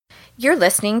You're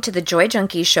listening to the Joy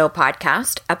Junkie Show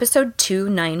podcast, episode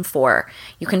 294.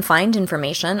 You can find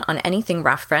information on anything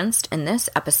referenced in this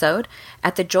episode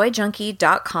at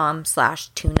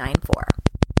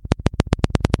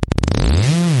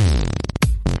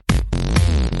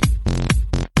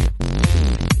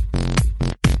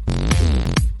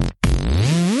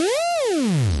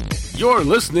You're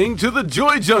listening to the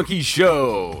Joy Junkie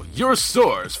Show, your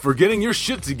source for getting your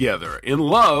shit together in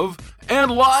love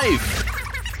and life.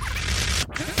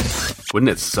 Wouldn't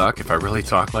it suck if I really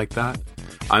talked like that?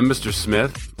 I'm Mr.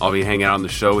 Smith. I'll be hanging out on the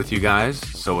show with you guys.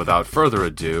 So without further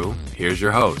ado, here's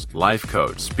your host, life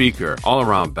coach, speaker,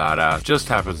 all-around badass, just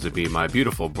happens to be my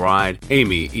beautiful bride,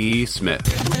 Amy E. Smith.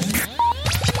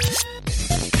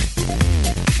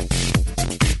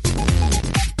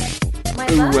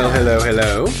 Well,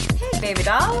 hello. Hey, baby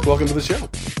doll. Welcome to the show.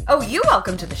 Oh, you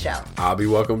welcome to the show. I'll be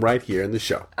welcome right here in the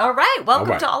show. All right.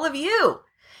 Welcome to all of you.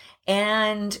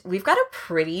 And we've got a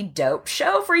pretty dope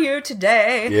show for you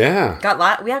today. Yeah.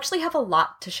 We actually have a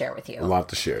lot to share with you. A lot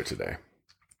to share today.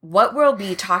 What we'll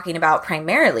be talking about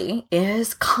primarily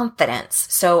is confidence.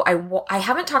 So I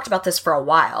haven't talked about this for a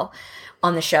while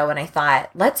on the show, and I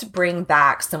thought, let's bring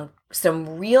back some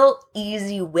real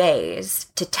easy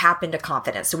ways to tap into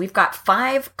confidence. So we've got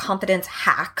 5 confidence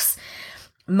hacks,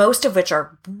 most of which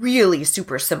are really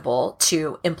super simple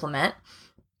to implement.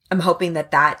 I'm hoping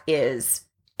that is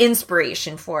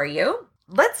inspiration for you.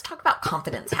 Let's talk about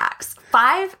confidence hacks.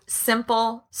 5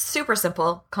 simple, super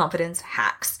simple confidence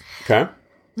hacks. Okay.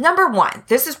 Number 1,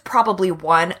 this is probably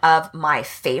one of my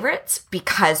favorites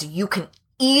because you can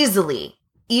easily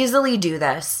do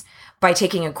this by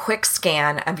taking a quick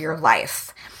scan of your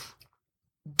life.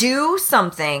 Do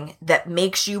something that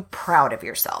makes you proud of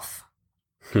yourself.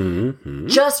 Mm-hmm.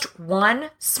 Just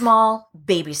one small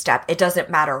baby step. It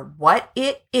doesn't matter what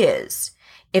it is.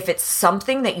 If it's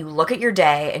something that you look at your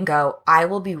day and go, I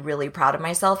will be really proud of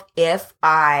myself if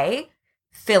I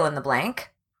fill in the blank,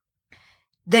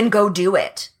 then go do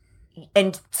it.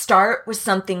 And start with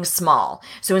something small.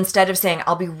 So instead of saying,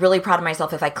 I'll be really proud of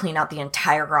myself if I clean out the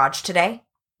entire garage today,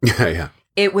 Yeah.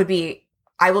 it would be,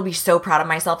 I will be so proud of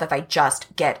myself if I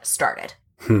just get started.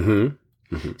 Mm-hmm.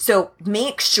 Mm-hmm. So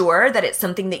make sure that it's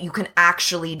something that you can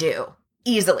actually do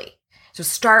easily. So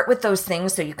start with those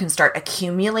things so you can start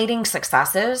accumulating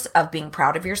successes of being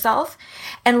proud of yourself,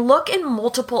 and look in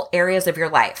multiple areas of your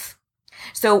life.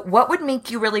 So what would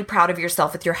make you really proud of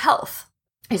yourself with your health?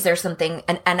 Is there something,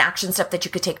 an action step that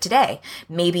you could take today?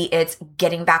 Maybe it's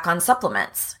getting back on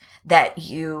supplements that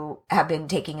you have been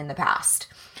taking in the past.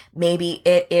 Maybe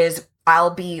it is,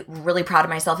 I'll be really proud of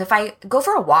myself if I go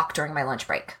for a walk during my lunch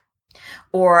break.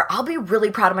 Or I'll be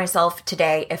really proud of myself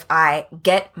today if I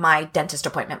get my dentist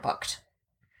appointment booked.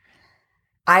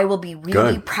 I will be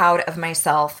really proud of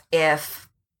myself if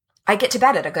I get to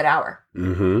bed at a good hour.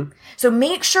 Mm-hmm. So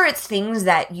make sure it's things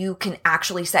that you can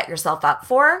actually set yourself up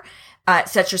for.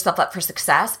 Set yourself up for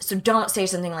success. So don't say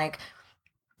something like,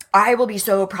 I will be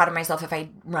so proud of myself if I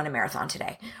run a marathon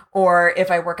today, or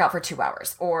if I work out for 2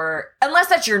 hours, or unless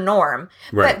that's your norm,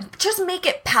 right. But just make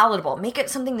it palatable. Make it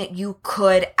something that you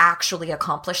could actually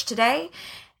accomplish today,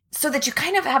 so that you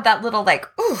kind of have that little like,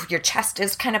 ooh, your chest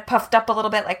is kind of puffed up a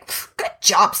little bit, like, good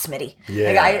job, Smitty.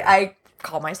 Yeah. Like I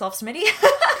call myself Smitty.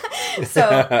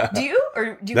 So do you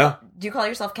call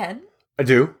yourself Ken? I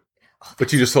do.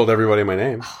 But you just told everybody my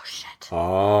name. Oh, shit.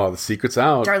 Oh, the secret's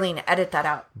out. Darlene, edit that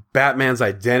out. Batman's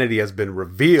identity has been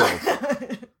revealed.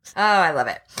 Oh, I love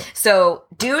it. So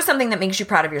do something that makes you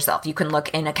proud of yourself. You can look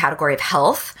in a category of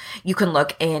health. You can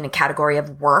look in a category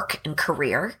of work and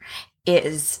career.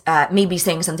 Is maybe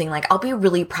saying something like, I'll be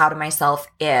really proud of myself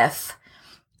if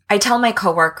I tell my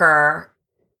coworker,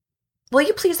 will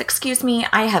you please excuse me?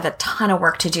 I have a ton of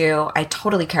work to do. I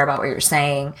totally care about what you're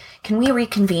saying. Can we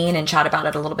reconvene and chat about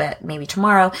it a little bit, maybe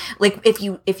tomorrow? Like if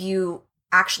you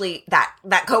actually, that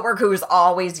coworker who's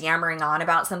always yammering on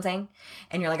about something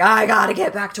and you're like, I gotta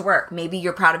get back to work. Maybe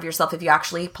you're proud of yourself if you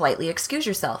actually politely excuse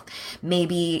yourself.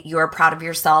 Maybe you're proud of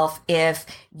yourself if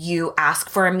you ask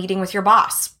for a meeting with your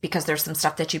boss because there's some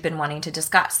stuff that you've been wanting to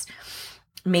discuss.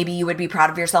 Maybe you would be proud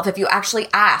of yourself if you actually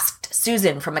asked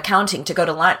Susan from accounting to go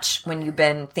to lunch when you've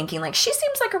been thinking like, she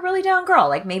seems like a really down girl.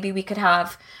 Like maybe we could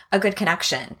have a good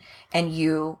connection, and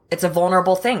it's a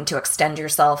vulnerable thing to extend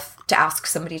yourself to ask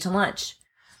somebody to lunch.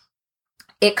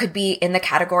 It could be in the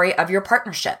category of your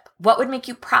partnership. What would make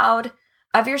you proud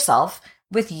of yourself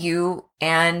with you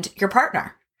and your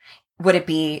partner? Would it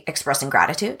be expressing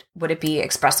gratitude? Would it be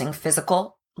expressing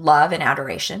physical love and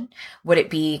adoration? Would it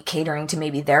be catering to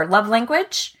maybe their love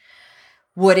language?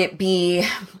 Would it be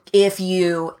if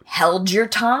you held your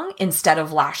tongue instead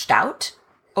of lashed out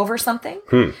over something?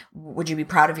 Would you be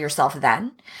proud of yourself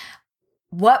then?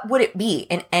 What would it be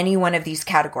in any one of these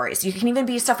categories? You can even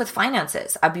be stuff with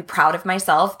finances. I'd be proud of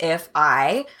myself if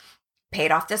I paid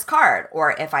off this card,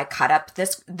 or if I cut up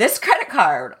this credit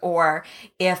card, or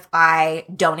if I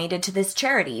donated to this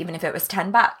charity, even if it was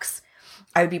 $10.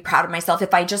 I would be proud of myself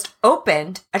if I just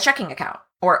opened a checking account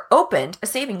or opened a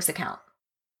savings account.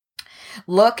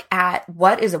 Look at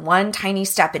what is one tiny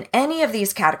step in any of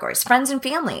these categories. Friends and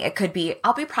family. It could be,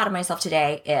 I'll be proud of myself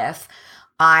today if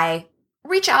I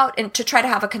reach out and to try to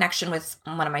have a connection with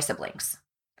one of my siblings.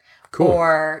 Cool.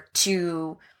 Or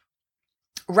to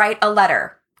write a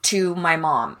letter to my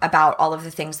mom about all of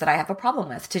the things that I have a problem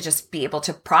with, to just be able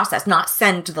to process, not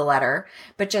send the letter,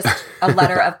 but just a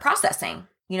letter of processing.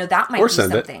 You know, that might be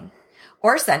something.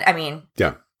 Or send, I mean,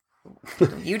 yeah.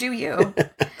 You do you.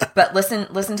 But listen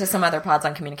to some other pods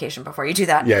on communication before you do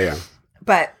that. Yeah.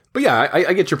 But yeah,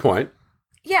 I get your point.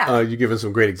 Yeah. You've given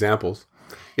some great examples.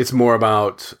 It's more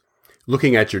about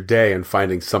looking at your day and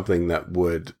finding something that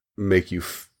would make you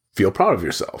feel proud of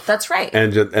yourself. That's right.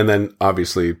 And then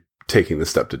obviously taking the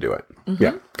step to do it. Mm-hmm.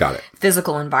 Yeah, got it.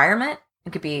 Physical environment.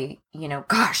 It could be,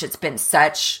 gosh, it's been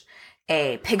such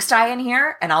a pigsty in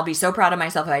here, and I'll be so proud of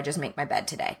myself if I just make my bed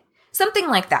today. Something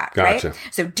like that, Gotcha. Right?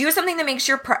 So do something that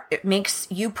makes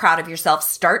you proud of yourself.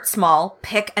 Start small,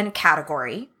 pick a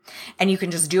category, and you can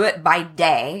just do it by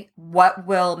day. What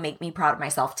will make me proud of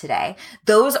myself today?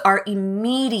 Those are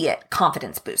immediate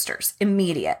confidence boosters.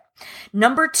 Immediate.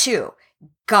 Number 2,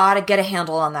 gotta get a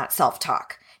handle on that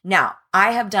self-talk. Now,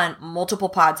 I have done multiple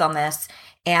pods on this,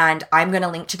 and I'm going to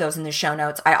link to those in the show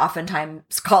notes. I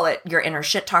oftentimes call it your inner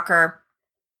shit talker.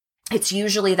 It's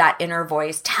usually that inner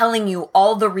voice telling you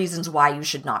all the reasons why you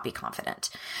should not be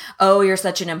confident. Oh, you're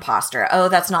such an imposter. Oh,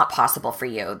 that's not possible for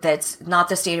you. That's not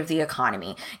the state of the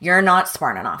economy. You're not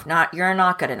smart enough. You're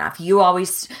not good enough. You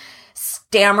always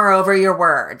stammer over your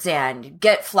words and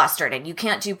get flustered, and you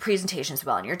can't do presentations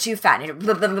well, and you're too fat. And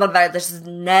blah, blah, blah, blah. This is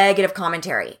negative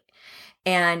commentary.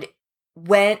 And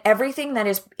when everything that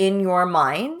is in your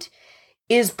mind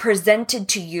is presented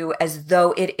to you as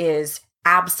though it is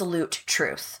absolute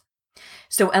truth.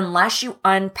 So unless you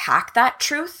unpack that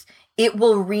truth, it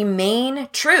will remain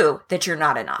true that you're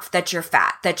not enough, that you're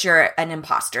fat, that you're an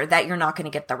imposter, that you're not going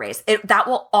to get the raise. That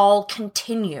will all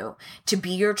continue to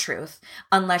be your truth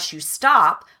unless you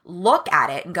stop, look at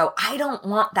it, and go, I don't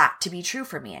want that to be true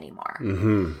for me anymore.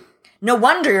 Mm-hmm. No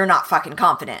wonder you're not fucking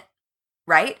confident,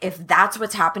 right? If that's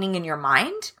what's happening in your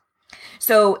mind.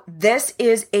 So this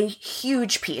is a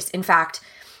huge piece. In fact,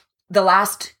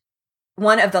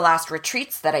 one of the last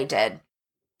retreats that I did,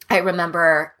 I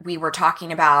remember we were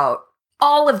talking about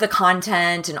all of the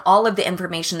content and all of the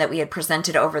information that we had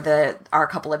presented over our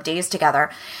couple of days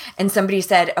together. And somebody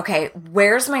said, okay,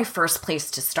 where's my first place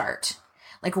to start?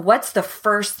 Like, what's the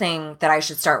first thing that I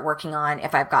should start working on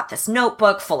if I've got this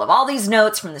notebook full of all these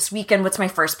notes from this weekend? What's my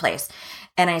first place?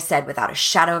 And I said, without a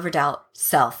shadow of a doubt,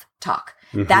 self-talk.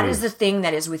 Mm-hmm. That is the thing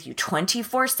that is with you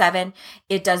 24/7.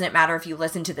 It doesn't matter if you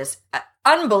listen to this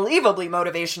unbelievably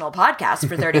motivational podcast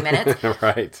for 30 minutes.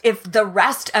 Right. If the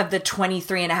rest of the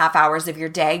 23 and a half hours of your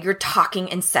day, you're talking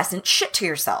incessant shit to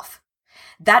yourself.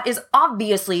 That is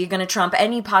obviously going to trump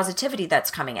any positivity that's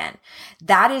coming in.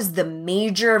 That is the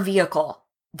major vehicle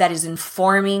that is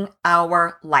informing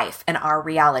our life and our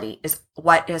reality, is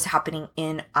what is happening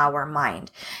in our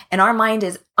mind. And our mind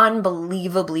is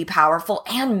unbelievably powerful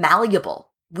and malleable.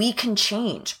 We can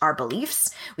change our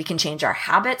beliefs. We can change our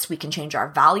habits. We can change our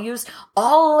values.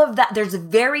 All of that. There's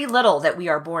very little that we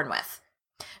are born with.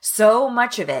 So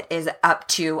much of it is up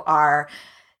to our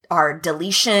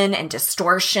deletion and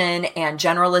distortion and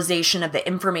generalization of the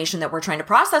information that we're trying to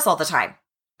process all the time.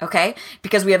 Okay?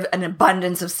 Because we have an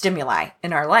abundance of stimuli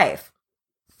in our life.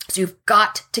 So you've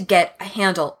got to get a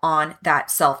handle on that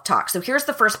self-talk. So here's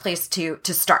the first place to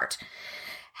start.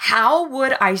 How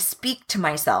would I speak to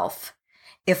myself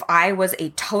if I was a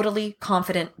totally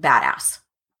confident badass?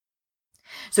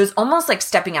 So it's almost like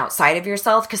stepping outside of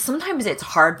yourself, because sometimes it's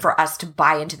hard for us to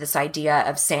buy into this idea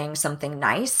of saying something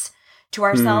nice to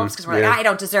ourselves, because we're like, I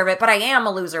don't deserve it, but I am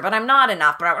a loser, but I'm not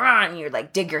enough, but and you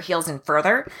like dig your heels in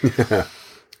further.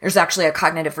 There's actually a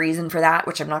cognitive reason for that,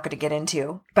 which I'm not going to get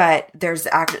into, but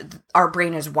our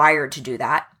brain is wired to do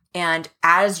that. And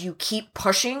as you keep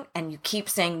pushing and you keep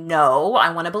saying, no,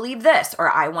 I want to believe this, or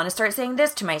I want to start saying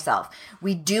this to myself,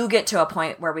 we do get to a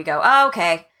point where we go, oh,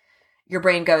 okay. Your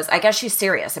brain goes, I guess she's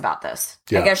serious about this.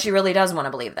 Yeah. I guess she really does want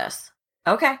to believe this.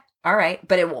 Okay. All right.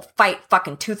 But it will fight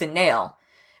fucking tooth and nail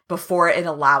before it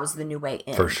allows the new way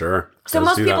in. For sure. So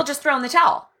most people just throw in the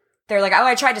towel. They're like, oh,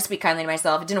 I tried to speak kindly to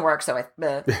myself. It didn't work. So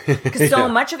because so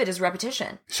much of it is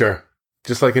repetition. Sure.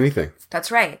 Just like anything.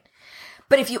 That's right.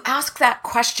 But if you ask that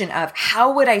question of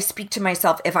how would I speak to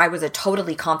myself if I was a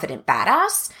totally confident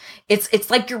badass, it's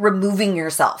like you're removing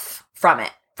yourself from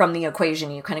it, from the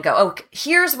equation. You kind of go, oh,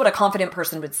 here's what a confident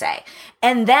person would say.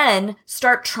 And then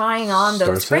start trying on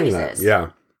those phrases. That. Yeah.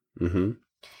 Mm-hmm.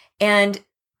 And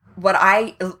what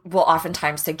I will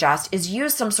oftentimes suggest is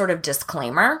use some sort of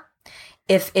disclaimer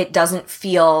if it doesn't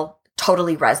feel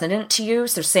totally resonant to you.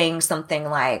 So saying something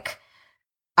like,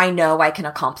 I know I can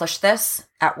accomplish this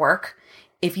at work.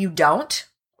 If you don't,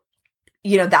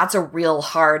 that's a real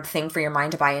hard thing for your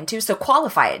mind to buy into. So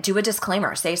qualify it. Do a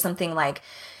disclaimer. Say something like,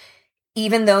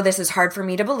 even though this is hard for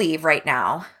me to believe right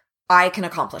now, I can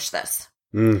accomplish this.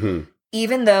 Mm-hmm.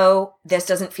 Even though this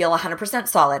doesn't feel 100%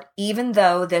 solid, even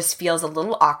though this feels a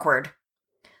little awkward,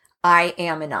 I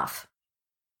am enough.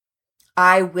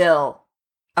 I will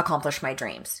accomplish my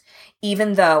dreams.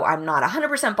 Even though I'm not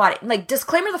 100% bought it. Like,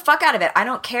 disclaimer the fuck out of it. I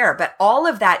don't care. But all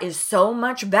of that is so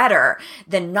much better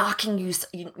than knocking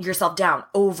yourself down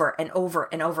over and over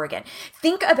and over again.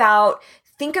 Think about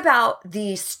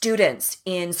the students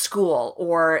in school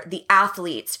or the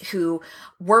athletes who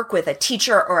work with a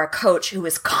teacher or a coach who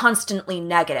is constantly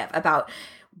negative about,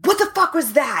 what the fuck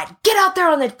was that? Get out there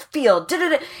on the field,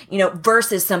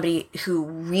 versus somebody who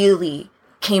really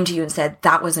came to you and said,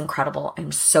 that was incredible.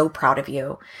 I'm so proud of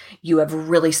you. You have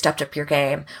really stepped up your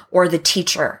game. Or the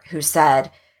teacher who said,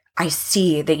 I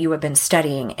see that you have been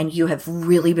studying and you have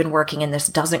really been working and this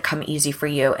doesn't come easy for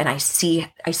you. And I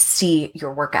see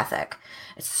your work ethic.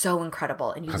 It's so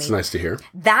incredible. And that's nice to hear.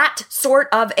 That sort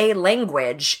of a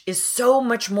language is so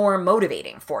much more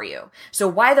motivating for you. So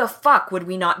why the fuck would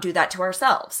we not do that to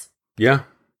ourselves? Yeah.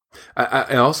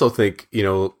 I also think,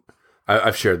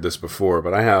 I've shared this before,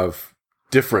 but I have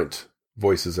different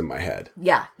voices in my head.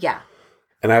 Yeah.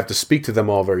 And I have to speak to them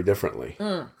all very differently.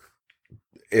 Mm.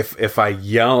 If I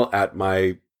yell at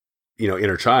my,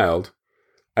 inner child,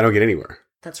 I don't get anywhere.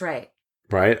 That's right.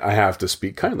 Right? I have to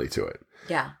speak kindly to it.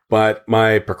 Yeah. But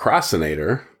my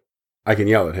procrastinator, I can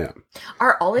yell at him.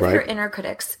 Are all of your inner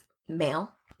critics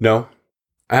male? No.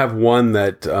 I have one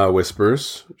that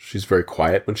whispers. She's very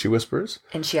quiet when she whispers.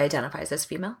 And she identifies as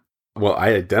female? Well, I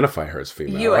identify her as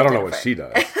female. I don't know what she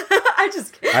does.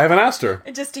 I haven't asked her.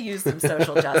 Just to use some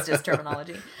social justice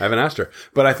terminology. I haven't asked her.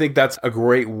 But I think that's a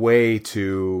great way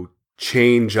to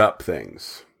change up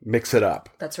things. Mix it up.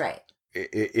 That's right.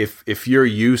 If you're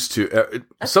used to...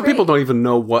 some people don't even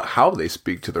know how they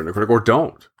speak to their inner critic or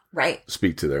don't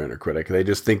speak to their inner critic. They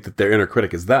just think that their inner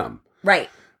critic is them. Right.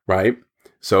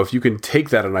 So if you can take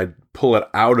that and pull it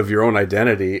out of your own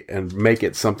identity and make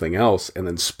it something else and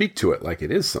then speak to it like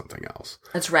it is something else.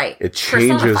 That's right. It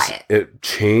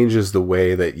changes the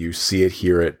way that you see it,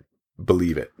 hear it,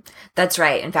 believe it. That's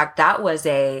right. In fact, that was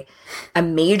a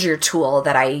major tool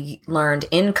that I learned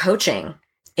in coaching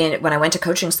when I went to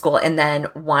coaching school. And then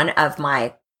one of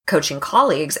my coaching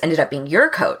colleagues ended up being your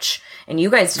coach. And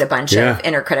you guys did a bunch of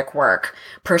inner critic work,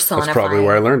 personifying. That's probably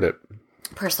where I learned it.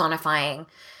 Personifying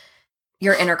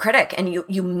your inner critic, and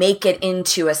you make it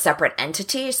into a separate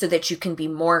entity so that you can be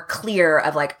more clear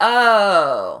of like,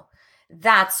 oh,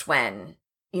 that's when,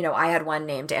 I had one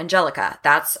named Angelica.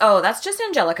 That's just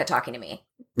Angelica talking to me.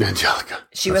 Angelica.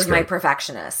 She was my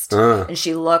perfectionist. And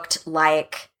she looked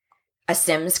like a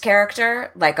Sims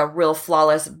character, like a real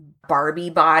flawless Barbie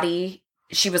body.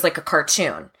 She was like a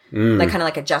cartoon, like kind of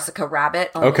like a Jessica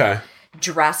Rabbit.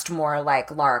 Dressed more like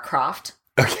Lara Croft.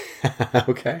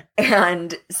 Okay.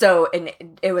 And so,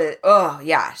 it was,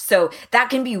 so that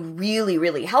can be really,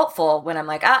 really helpful when I'm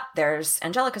like, there's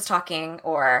Angelica's talking,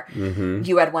 or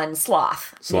you had one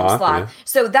sloth. Yeah.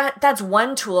 So that's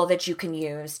one tool that you can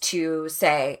use to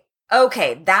say,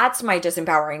 okay, that's my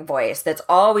disempowering voice that's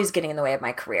always getting in the way of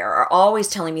my career, or always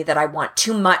telling me that I want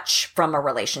too much from a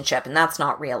relationship, and that's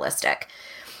not realistic.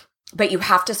 But you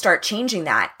have to start changing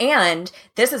that. And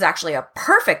this is actually a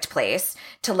perfect place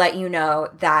to let you know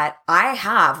that I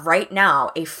have right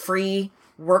now a free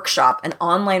workshop, an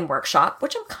online workshop,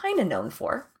 which I'm kind of known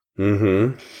for.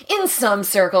 In some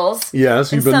circles.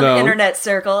 Yes, you've been known. In some internet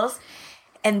circles.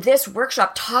 And this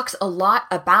workshop talks a lot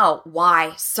about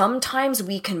why sometimes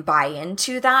we can buy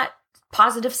into that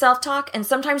positive self-talk and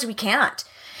sometimes we can't.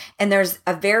 And there's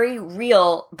a very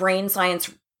real brain science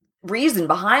reason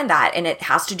behind that, and it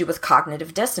has to do with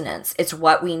cognitive dissonance. It's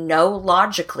what we know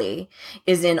logically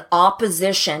is in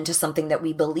opposition to something that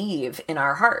we believe in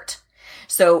our heart.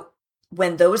 So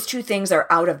when those two things are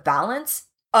out of balance,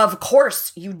 of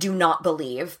course you do not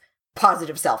believe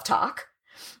positive self-talk,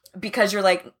 because you're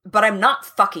like, but I'm not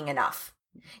fucking enough.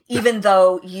 Even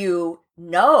though you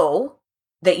know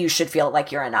that you should feel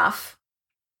like you're enough,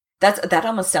 That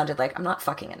almost sounded like I'm not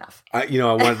fucking enough. I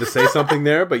wanted to say something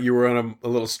there, but you were on a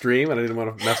little stream and I didn't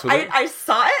want to mess with it. I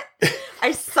saw it.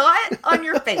 I saw it on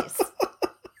your face.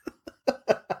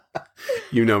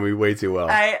 You know me way too well.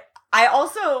 I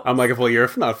also... I'm like, well, you're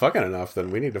not fucking enough,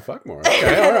 then we need to fuck more.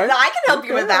 Okay, all right. I can help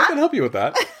you with that. I can help you with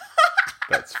that.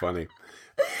 That's funny.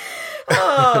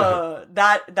 Oh,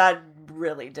 that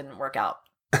really didn't work out.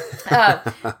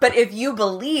 But if you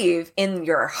believe in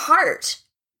your heart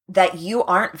that you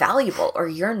aren't valuable or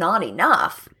you're not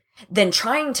enough, then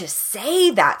trying to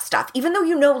say that stuff, even though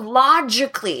you know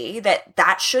logically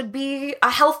that should be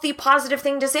a healthy, positive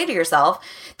thing to say to yourself,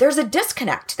 there's a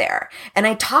disconnect there. And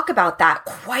I talk about that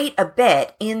quite a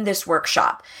bit in this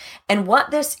workshop. And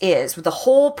what this is, the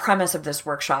whole premise of this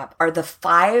workshop are the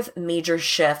 5 major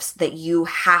shifts that you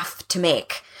have to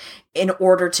make in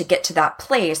order to get to that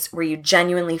place where you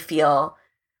genuinely feel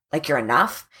like you're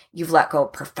enough. You've let go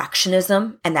of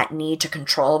perfectionism and that need to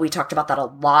control. We talked about that a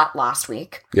lot last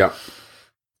week. Yeah.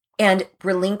 And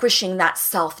relinquishing that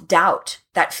self-doubt,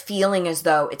 that feeling as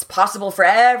though it's possible for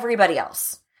everybody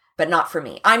else, but not for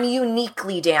me. I'm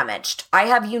uniquely damaged. I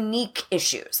have unique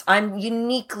issues. I'm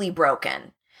uniquely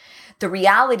broken. The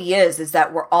reality is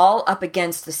that we're all up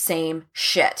against the same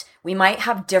shit. We might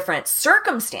have different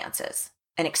circumstances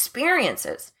and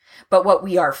experiences, but what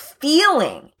we are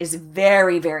feeling is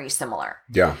very, very similar.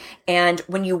 Yeah. And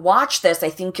when you watch this, I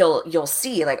think you'll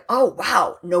see like, oh,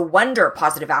 wow, no wonder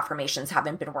positive affirmations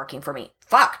haven't been working for me.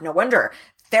 Fuck, no wonder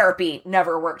therapy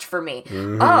never worked for me.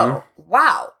 Mm-hmm. Oh,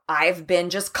 wow, I've been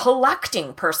just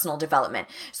collecting personal development.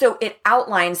 So it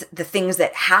outlines the things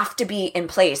that have to be in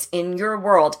place in your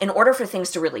world in order for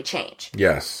things to really change.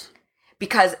 Yes.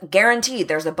 Because guaranteed,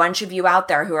 there's a bunch of you out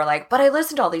there who are like, but I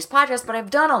listened to all these podcasts, but I've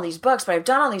done all these books, but I've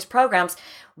done all these programs.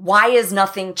 Why is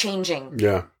nothing changing?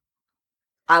 Yeah.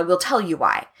 I will tell you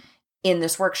why in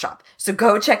this workshop. So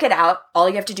go check it out. All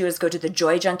you have to do is go to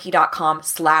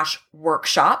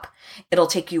thejoyjunkie.com/workshop. It'll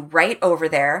take you right over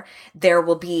there. There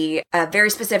will be a very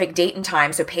specific date and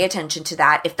time, so pay attention to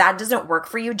that. If that doesn't work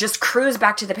for you, just cruise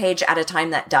back to the page at a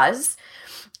time that does.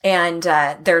 And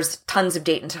there's tons of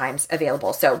date and times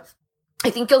available. So I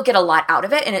think you'll get a lot out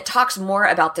of it. And it talks more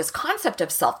about this concept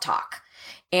of self-talk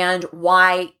and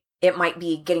why it might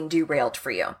be getting derailed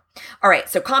for you. All right.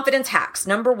 So confidence hacks.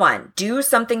 Number 1, do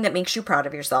something that makes you proud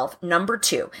of yourself. Number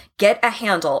 2, get a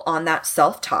handle on that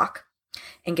self-talk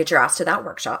and get your ass to that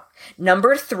workshop.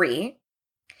 Number 3,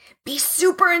 be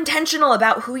super intentional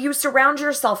about who you surround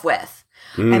yourself with.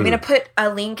 I'm going to put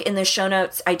a link in the show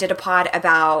notes. I did a pod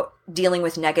about dealing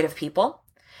with negative people.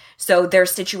 So there's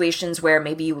situations where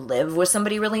maybe you live with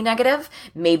somebody really negative.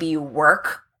 Maybe you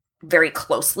work very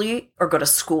closely or go to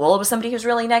school with somebody who's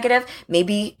really negative.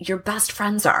 Maybe your best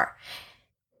friends are.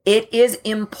 It is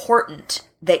important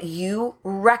that you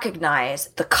recognize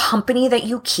the company that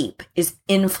you keep is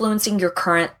influencing your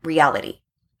current reality.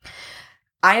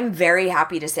 I am very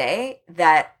happy to say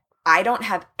that I don't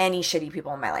have any shitty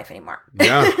people in my life anymore.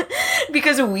 Yeah.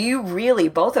 Because we really,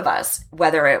 both of us,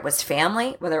 whether it was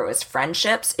family, whether it was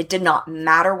friendships, it did not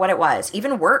matter what it was,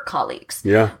 even work colleagues.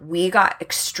 Yeah. We got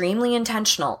extremely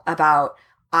intentional about,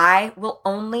 I will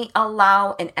only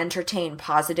allow and entertain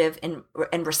positive and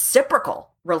reciprocal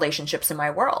relationships in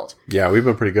my world. Yeah, we've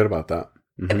been pretty good about that.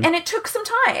 Mm-hmm. And it took some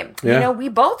time. Yeah. You know, we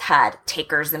both had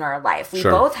takers in our life. We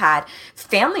both had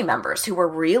family members who were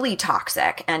really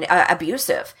toxic and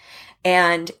abusive.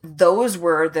 And those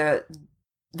were the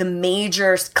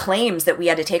major claims that we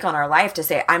had to take on our life to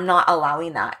say, I'm not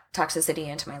allowing that toxicity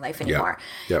into my life anymore.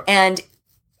 Yep. And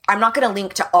I'm not going to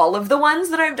link to all of the ones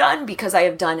that I've done because I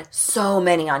have done so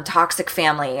many on toxic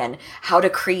family and how to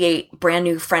create brand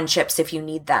new friendships if you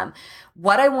need them.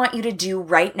 What I want you to do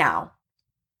right now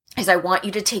is I want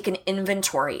you to take an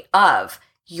inventory of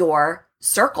your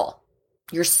circle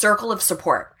of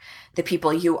support, the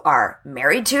people you are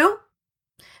married to,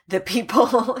 the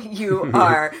people you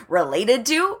are related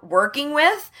to, working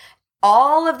with,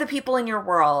 all of the people in your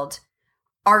world.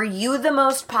 Are you the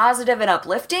most positive and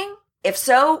uplifting? If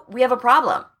so, we have a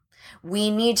problem.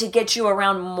 We need to get you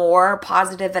around more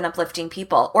positive and uplifting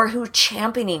people, or who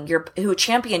champion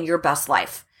your best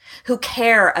life, who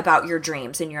care about your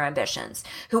dreams and your ambitions,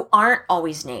 who aren't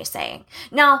always naysaying.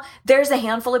 Now, there's a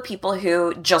handful of people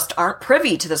who just aren't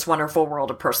privy to this wonderful world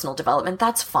of personal development.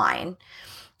 That's fine.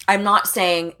 I'm not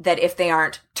saying that if they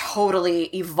aren't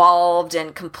totally evolved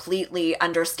and completely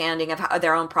understanding of how,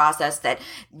 their own process, that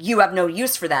you have no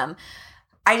use for them.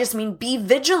 I just mean be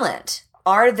vigilant.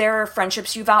 Are there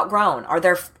friendships you've outgrown? Are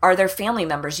there family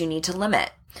members you need to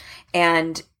limit?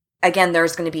 And again,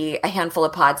 there's going to be a handful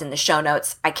of pods in the show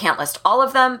notes. I can't list all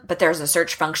of them, but there's a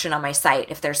search function on my site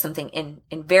if there's something in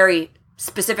very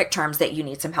specific terms that you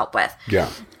need some help with. Yeah.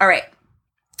 All right.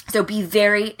 So be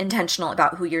very intentional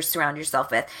about who you surround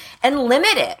yourself with and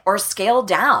limit it or scale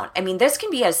down. I mean, this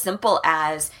can be as simple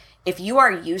as if you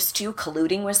are used to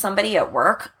colluding with somebody at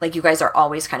work, like you guys are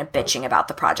always kind of bitching about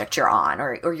the project you're on,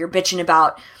 or you're bitching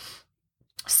about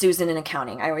Susan in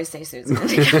accounting. I always say Susan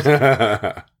in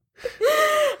accounting.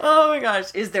 Oh my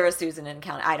gosh. Is there a Susan in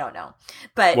accounting? I don't know.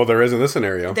 But well, there is in this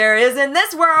scenario. There is in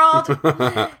this world.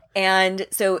 And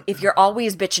so if you're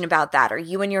always bitching about that, or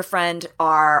you and your friend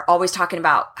are always talking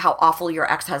about how awful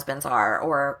your ex-husbands are,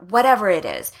 or whatever it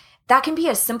is, that can be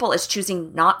as simple as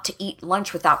choosing not to eat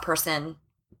lunch with that person,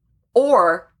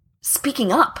 or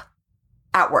speaking up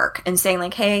at work and saying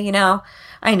like, hey,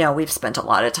 I know we've spent a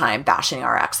lot of time bashing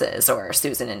our exes or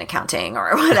Susan in accounting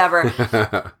or whatever.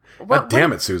 God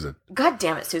damn it, Susan. God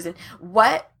damn it, Susan.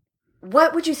 What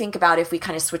would you think about if we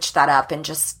kind of switched that up and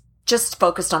just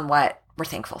focused on what we're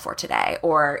thankful for today?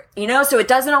 Or, so it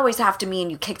doesn't always have to mean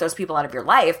you kick those people out of your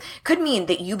life. It could mean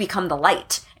that you become the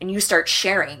light and you start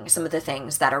sharing some of the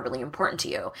things that are really important to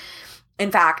you. In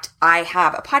fact, I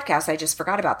have a podcast. I just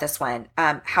forgot about this one.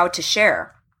 How to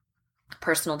share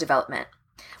personal development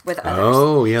with others.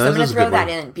 Oh, yeah. So I'm going to throw that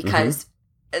in because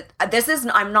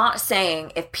I'm not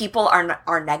saying if people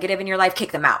are negative in your life,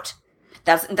 kick them out.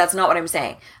 That's not what I'm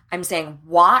saying. I'm saying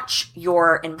watch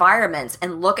your environments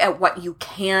and look at what you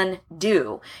can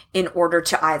do in order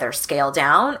to either scale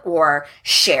down or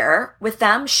share with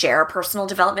them, share personal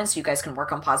development so you guys can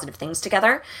work on positive things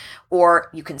together, or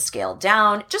you can scale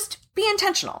down. Just be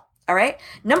intentional. All right.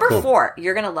 Number 4,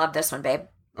 you're going to love this one, babe.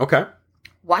 Okay.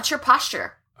 Watch your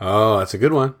posture. Oh, that's a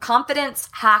good one. Confidence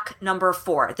hack number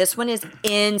 4. This one is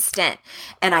instant.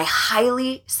 And I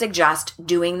highly suggest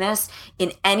doing this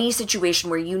in any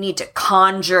situation where you need to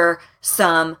conjure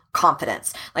some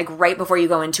confidence. Like right before you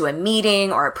go into a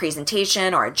meeting or a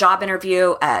presentation or a job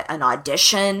interview, an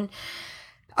audition,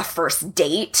 a first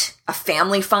date, a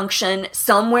family function,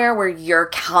 somewhere where your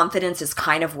confidence is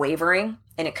kind of wavering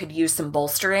and it could use some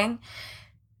bolstering.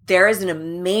 There is an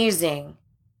amazing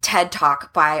TED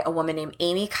Talk by a woman named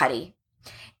Amy Cuddy.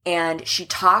 And she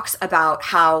talks about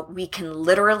how we can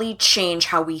literally change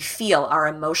how we feel, our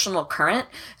emotional current,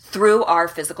 through our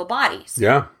physical bodies.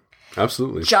 Yeah,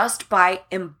 absolutely. Just by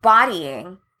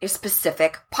embodying a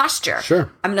specific posture.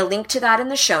 Sure. I'm going to link to that in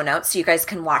the show notes so you guys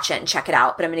can watch it and check it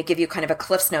out. But I'm going to give you kind of a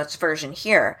Cliff's Notes version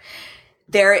here.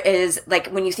 There is, like,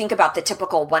 when you think about the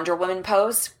typical Wonder Woman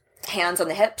pose, hands on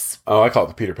the hips. Oh, I call it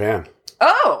the Peter Pan.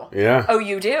 Oh. Yeah. Oh,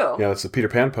 you do? Yeah, that's the Peter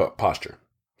Pan posture.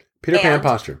 Peter Pan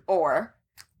posture. Or?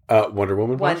 Wonder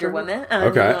Woman Wonder posture? Woman.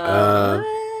 Okay.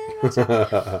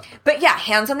 But yeah,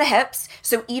 hands on the hips.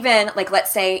 So even, like, let's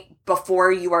say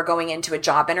before you are going into a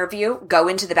job interview, go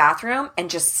into the bathroom and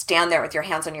just stand there with your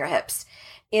hands on your hips.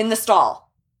 In the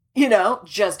stall.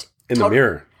 Just. In the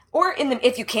mirror. Or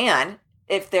if you can.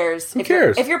 If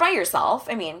you're by yourself,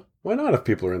 I mean. Why not if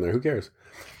people are in there? Who cares?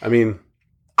 I mean,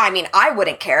 I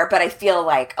wouldn't care, but I feel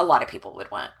like a lot of people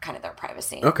would want kind of their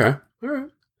privacy. Okay. All right.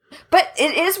 But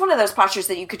it is one of those postures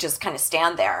that you could just kind of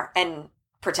stand there and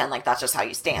pretend like that's just how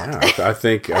you stand. Yeah, I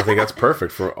think that's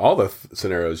perfect for all the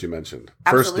scenarios you mentioned.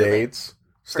 Absolutely. First dates,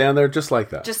 stand there just like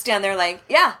that. Just stand there like,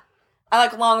 yeah, I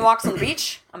like long walks on the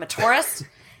beach. I'm a tourist.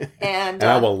 And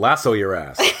I will lasso your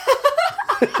ass.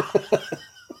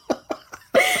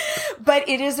 But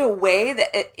it is a way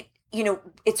that,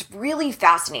 it's really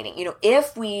fascinating.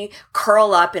 If we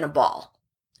curl up in a ball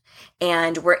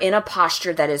and we're in a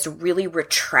posture that is really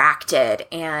retracted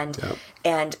and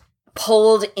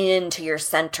pulled into your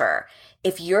center,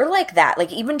 if you're like that,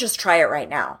 like even just try it right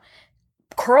now,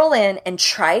 curl in and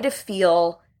try to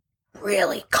feel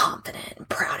really confident and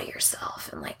proud of yourself.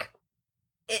 And like,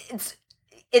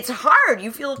 it's hard.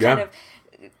 You feel kind of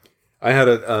I had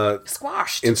a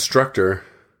squashed instructor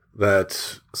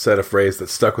that said a phrase that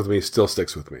stuck with me, still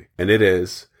sticks with me. And it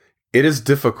is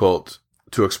difficult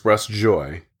to express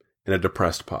joy in a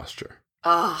depressed posture.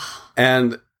 Oh.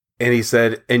 And he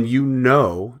said, and you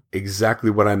know exactly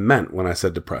what I meant when I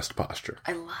said depressed posture.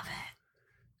 I love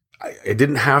it. I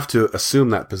didn't have to assume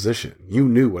that position. You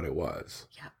knew what it was.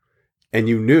 Yeah. And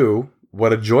you knew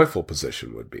what a joyful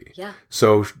position would be. Yeah.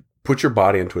 So put your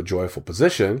body into a joyful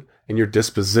position and your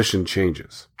disposition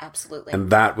changes. Absolutely. And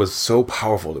that was so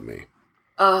powerful to me.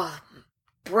 Oh,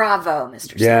 bravo,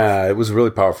 Mr. Yeah, it was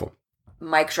really powerful.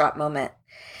 Mic drop moment.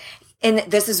 And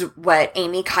this is what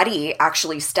Amy Cuddy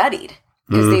actually studied.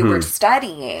 Is they were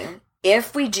studying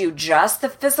if we do just the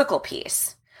physical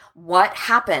piece, what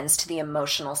happens to the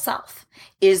emotional self?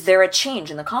 Is there a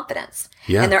change in the confidence?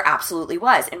 Yeah. And there absolutely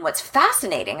was. And what's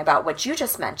fascinating about what you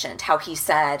just mentioned, how he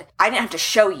said, I didn't have to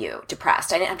show you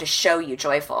depressed. I didn't have to show you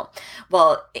joyful.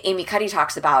 Well, Amy Cuddy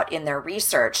talks about in their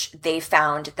research, they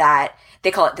found that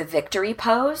they call it the victory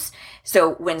pose.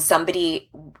 So when somebody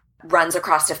runs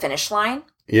across a finish line,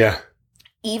 yeah,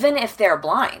 even if they're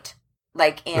blind,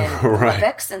 like in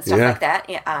Olympics and stuff like that,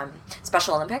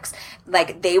 Special Olympics,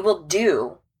 like they will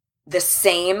do the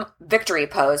same victory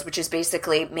pose, which is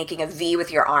basically making a V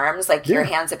with your arms, like your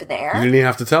hands up in the air. You didn't even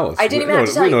have to tell us. I didn't even have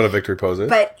to tell you. We know what a victory pose is.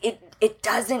 But it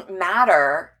doesn't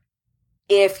matter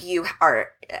if you are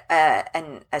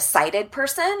a sighted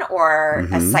person or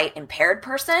a sight impaired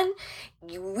person.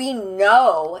 We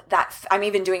know that. I'm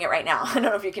even doing it right now. I don't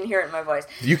know if you can hear it in my voice.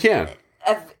 You can.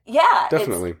 Yeah.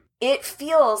 Definitely. It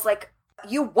feels like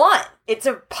you won. It's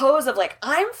a pose of like,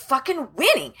 I'm fucking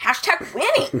winning.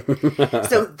 #winning.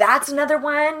 So that's another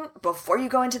one. Before you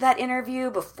go into that interview,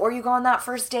 before you go on that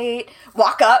first date,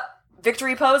 walk up,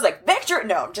 victory pose, like victory.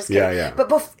 No, I'm just kidding. Yeah.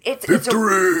 But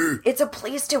it's a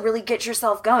place to really get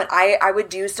yourself going. I would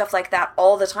do stuff like that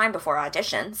all the time before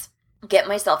auditions. Get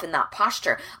myself in that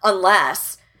posture.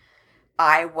 Unless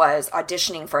I was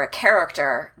auditioning for a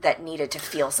character that needed to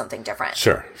feel something different.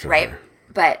 Sure. Right? Sure.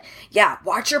 But yeah,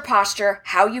 watch your posture,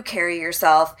 how you carry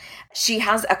yourself. She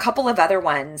has a couple of other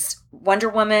ones. Wonder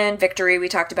Woman, Victory, we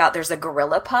talked about. There's a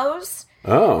gorilla pose.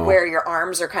 Oh. Where your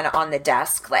arms are kind of on the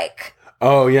desk, like,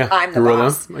 oh, yeah. I'm the gorilla.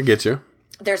 boss. I get you.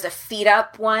 There's a feet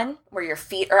up one where your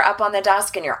feet are up on the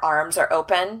desk and your arms are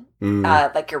open.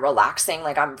 Like you're relaxing,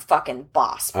 like I'm fucking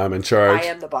boss. I'm in charge. I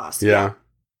am the boss. Yeah.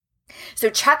 So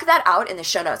check that out in the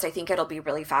show notes. I think it'll be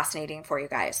really fascinating for you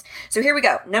guys. So here we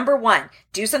go. Number 1,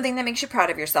 do something that makes you proud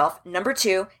of yourself. Number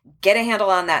 2, get a handle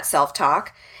on that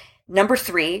self-talk. Number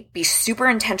 3, be super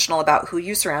intentional about who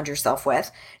you surround yourself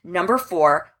with. Number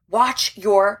 4, watch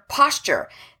your posture.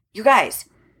 You guys,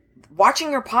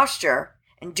 watching your posture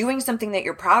and doing something that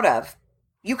you're proud of,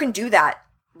 you can do that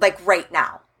like right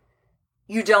now.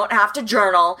 You don't have to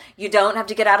journal. You don't have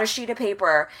to get out a sheet of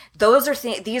paper.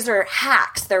 These are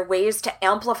hacks. They're ways to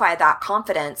amplify that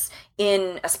confidence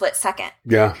in a split second.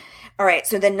 Yeah. All right.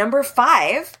 So then number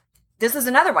 5, this is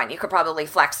another one you could probably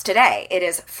flex today. It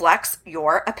is flex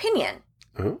your opinion.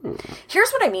 Oh.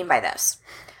 Here's what I mean by this.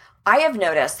 I have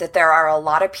noticed that there are a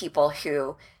lot of people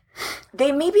who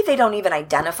they don't even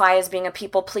identify as being a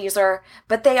people pleaser,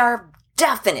 but they are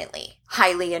definitely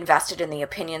highly invested in the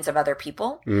opinions of other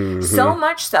people. Mm-hmm. So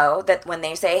much so that when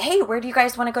they say, hey, where do you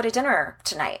guys want to go to dinner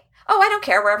tonight? Oh, I don't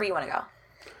care. Wherever you want to go.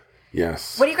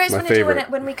 Yes. What do you guys want to do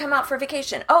when we come out for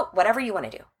vacation? Oh, whatever you want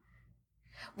to do.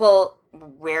 Well,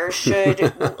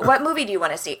 what movie do you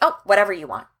want to see? Oh, whatever you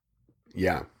want.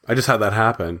 Yeah. I just had that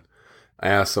happen. I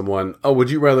asked someone, oh, would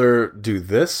you rather do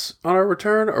this on our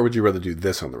return or would you rather do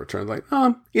this on the return? Like,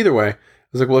 either way. I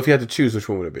was like, well, if you had to choose, which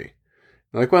one would it be?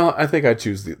 I'm like, well, I think I'd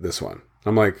choose this one.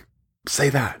 I'm like, say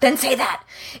that. Then say that.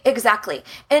 Exactly.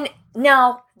 And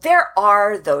now there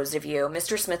are those of you,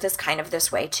 Mr. Smith is kind of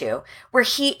this way too, where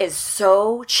he is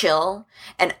so chill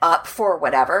and up for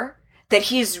whatever that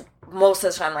he's most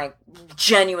of the time like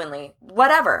genuinely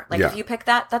whatever. Like if you pick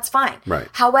that, that's fine. Right.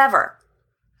 However,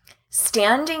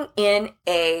 standing in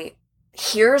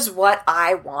here's what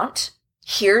I want,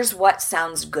 here's what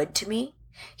sounds good to me,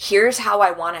 here's how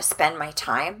I want to spend my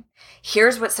time,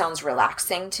 here's what sounds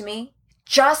relaxing to me.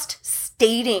 Just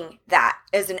stating that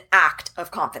is an act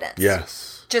of confidence.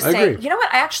 Yes. Just saying, you know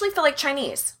what? I actually feel like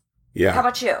Chinese. Yeah. How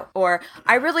about you? Or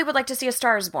I really would like to see A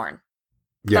Star Is Born.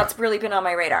 Yeah. That's really been on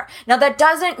my radar. Now, that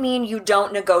doesn't mean you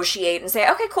don't negotiate and say,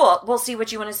 okay, cool. We'll see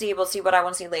what you want to see. We'll see what I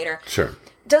want to see later. Sure.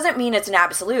 Doesn't mean it's an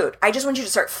absolute. I just want you to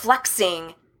start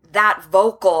flexing that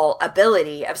vocal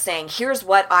ability of saying, here's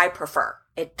what I prefer.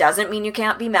 It doesn't mean you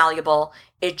can't be malleable.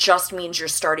 It just means you're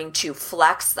starting to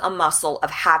flex a muscle of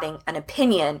having an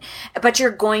opinion, but you're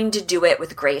going to do it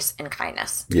with grace and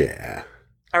kindness. Yeah.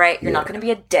 All right? You're not going to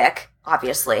be a dick,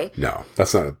 obviously. No,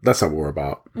 that's not what we're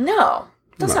about. No,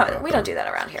 that's not. We don't do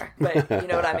that around here. But you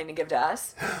know what I mean to give to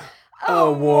us?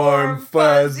 A warm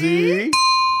fuzzy.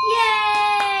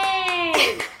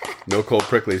 Yay! No cold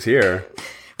pricklies here.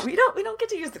 We don't get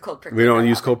to use the cold pricklies. We don't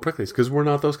use cold pricklies because we're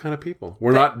not those kind of people.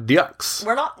 We're not dicks.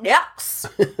 We're not dicks.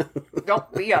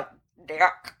 Don't be a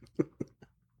dick.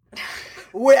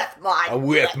 With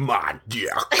my dick.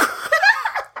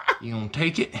 You gonna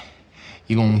take it?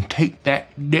 You gonna take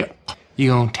that dick?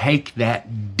 You gonna take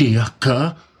that dick?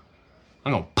 I'm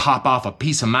gonna pop off a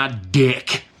piece of my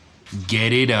dick.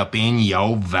 Get it up in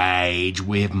your vag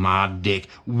with my dick.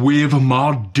 With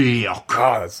my dick.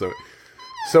 God, that's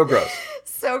so gross.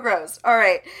 So gross. All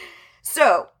right.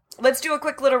 So Let's do a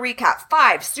quick little recap.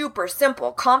 5 super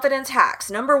simple confidence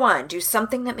hacks. Number 1, do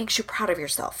something that makes you proud of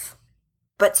yourself,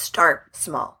 but start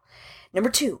small. Number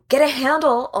 2, get a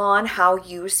handle on how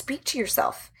you speak to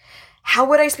yourself. How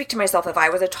would I speak to myself if I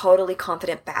was a totally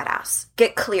confident badass?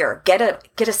 Get clear, get a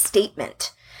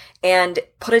statement, and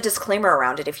put a disclaimer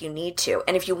around it if you need to.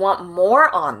 And if you want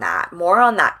more on that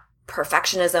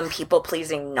perfectionism,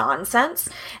 people-pleasing nonsense,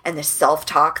 and the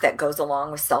self-talk that goes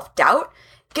along with self-doubt,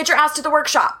 get your ass to the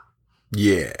workshop.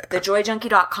 Yeah.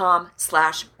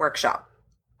 thejoyjunkie.com/workshop.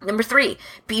 Number 3,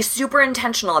 be super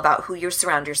intentional about who you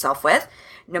surround yourself with.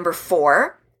 Number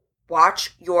 4,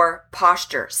 watch your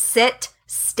posture. Sit,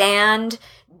 stand,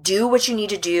 do what you need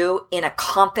to do in a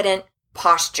confident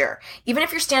posture. Even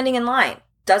if you're standing in line,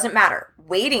 doesn't matter.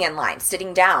 Waiting in line,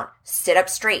 sitting down, sit up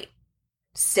straight.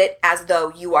 Sit as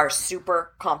though you are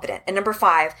super confident. And number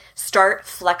 5, start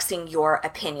flexing your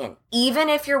opinion. Even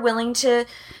if you're willing to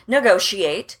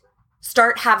negotiate,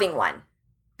 start having one,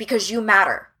 because you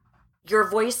matter. Your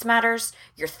voice matters,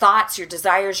 your thoughts, your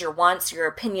desires, your wants, your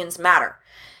opinions matter.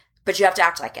 But you have to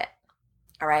act like it.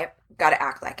 All right? Got to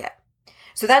act like it.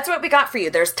 So that's what we got for you.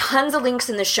 There's tons of links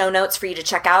in the show notes for you to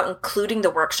check out, including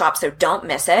the workshop, so don't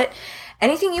miss it.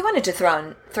 Anything you wanted to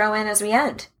throw in as we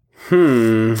end?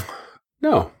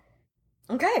 No.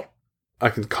 Okay. I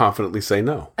can confidently say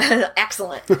no.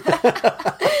 Excellent.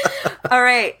 All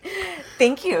right.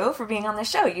 Thank you for being on the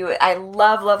show. I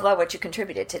love what you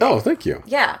contributed today. Oh, thank you.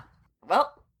 Yeah.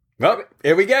 Well,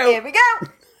 here we go. Here we go.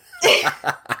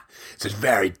 It's a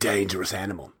very dangerous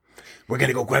animal. We're going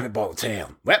to go grab it by the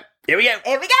tail. Well, here we go.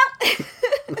 Here we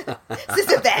go. This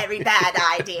is a very bad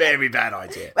idea. Very bad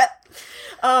idea. Well,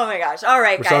 oh my gosh. All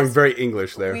right, We're guys. sounding very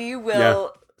English there. We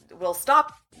will we'll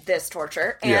stop this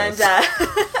torture, and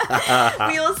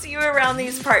we will see you around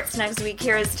these parts next week.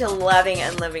 Here is to loving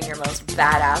and living your most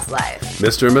badass life.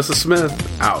 Mr. and Mrs.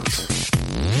 Smith, out.